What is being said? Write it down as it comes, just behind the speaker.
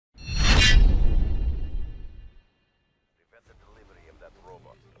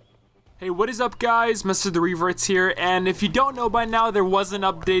Hey, what is up guys, MrTheRevertz here, and if you don't know by now, there was an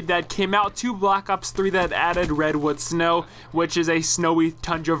update that came out to Black Ops 3 that added Redwood Snow, which is a snowy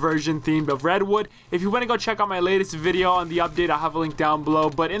tundra version themed of Redwood. If you want to go check out my latest video on the update, I'll have a link down below,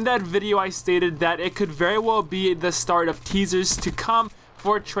 but in that video I stated that it could very well be the start of teasers to come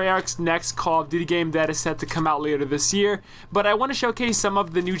for Treyarch's next Call of Duty game that is set to come out later this year. But I want to showcase some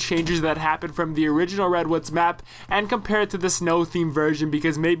of the new changes that happened from the original Redwood's map and compare it to the snow themed version,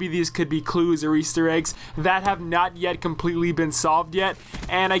 because maybe these could be clues or Easter eggs that have not yet completely been solved yet.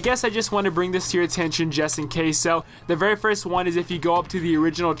 And I guess I just want to bring this to your attention just in case. So the very first one is, if you go up to the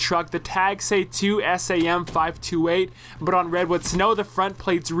original truck, the tags say 2SAM528, but on Redwood Snow the front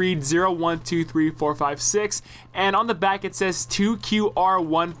plates read 0123456, and on the back it says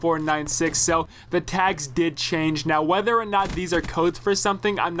 2QR1496. So the tags did change. Now whether or not these are codes for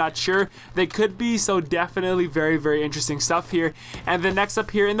something, I'm not sure. They could be, so definitely very interesting stuff here. And then next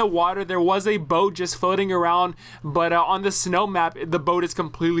up here in the water, there was a boat just floating around, but on the snow map the boat is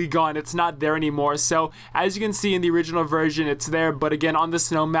completely gone. It's not there anymore. So as you can see in the original version it's there, but again on the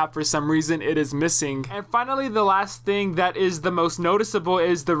snow map for some reason it is missing. And finally, the last thing that is the most noticeable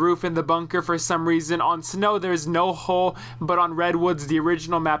is the roof in the bunker. For some reason on snow there's no hole, but on Redwood's, the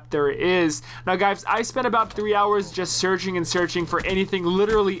original map, there is. Now guys, I spent about 3 hours just searching for anything,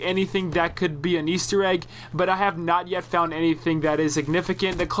 literally anything that could be an Easter egg, but I have not yet found anything that is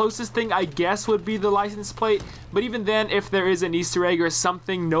significant. The closest thing I guess would be the license plate, but even then, if there is an Easter egg or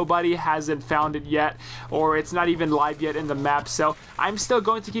something, nobody hasn't found it yet, or it's not even live yet in the map. So I'm still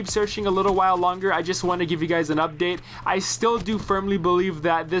going to keep searching a little while longer. I just want to give you guys an update. I still do firmly believe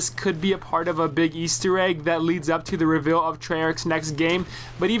that this could be a part of a big Easter egg that leads up to the reveal of Treyarch's next game.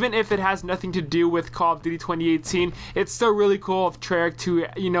 But even if it has nothing to do with Call of Duty 2018, it's still really cool of Treyarch to,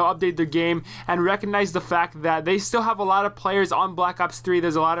 update their game and recognize the fact that they still have a lot of players on Black Ops 3.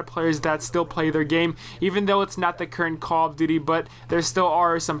 There's a lot of players that still play their game, even though it's not the current Call of Duty, but there still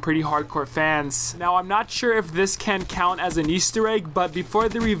are some pretty hardcore fans. Now I'm not sure if this can count as an Easter egg, but before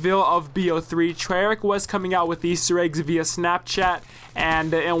the reveal of BO3, Treyarch was coming out with Easter eggs via Snapchat,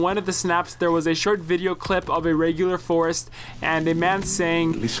 and in one of the snaps there was a short video clip of a regular forest and a man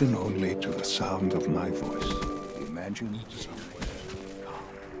saying, "Listen only to the sound of my voice. Imagine somewhere calm.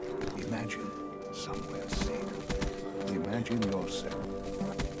 Imagine somewhere safe. Imagine yourself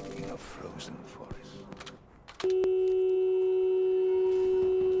in a frozen forest."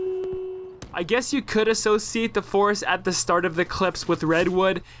 I guess you could associate the forest at the start of the clips with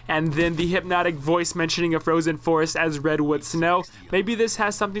Redwood, and then the hypnotic voice mentioning a frozen forest as Redwood Snow. Maybe this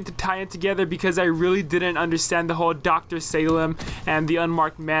has something to tie it together, because I really didn't understand the whole Dr. Salem and the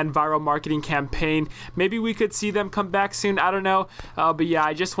Unmarked Man viral marketing campaign. Maybe we could see them come back soon, I don't know. But yeah,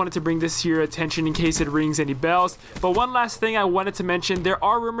 I just wanted to bring this to your attention in case it rings any bells. But one last thing I wanted to mention, there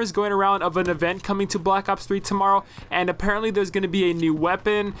are rumors going around of an event coming to Black Ops 3 tomorrow, and apparently there's going to be a new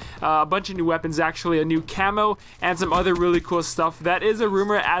weapon, a bunch of new weapons actually, a new camo, and some other really cool stuff. That is a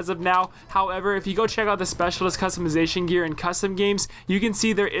rumor as of now. However, if you go check out the specialist customization gear in custom games, you can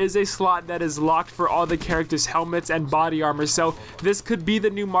see there is a slot that is locked for all the characters' helmets and body armor. So this could be the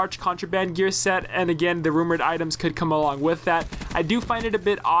new March contraband gear set, and again the rumored items could come along with that. I do find it a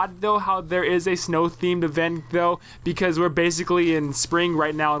bit odd though how there is a snow themed event though, because we're basically in spring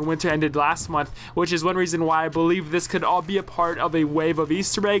right now and winter ended last month, which is one reason why I believe this could all be a part of a wave of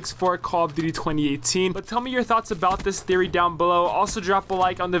Easter eggs for Call of Duty 2018. But tell me your thoughts about this theory down below. Also drop a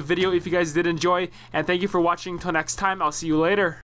like on the video if you guys did enjoy, and thank you for watching. Until next time, I'll see you later.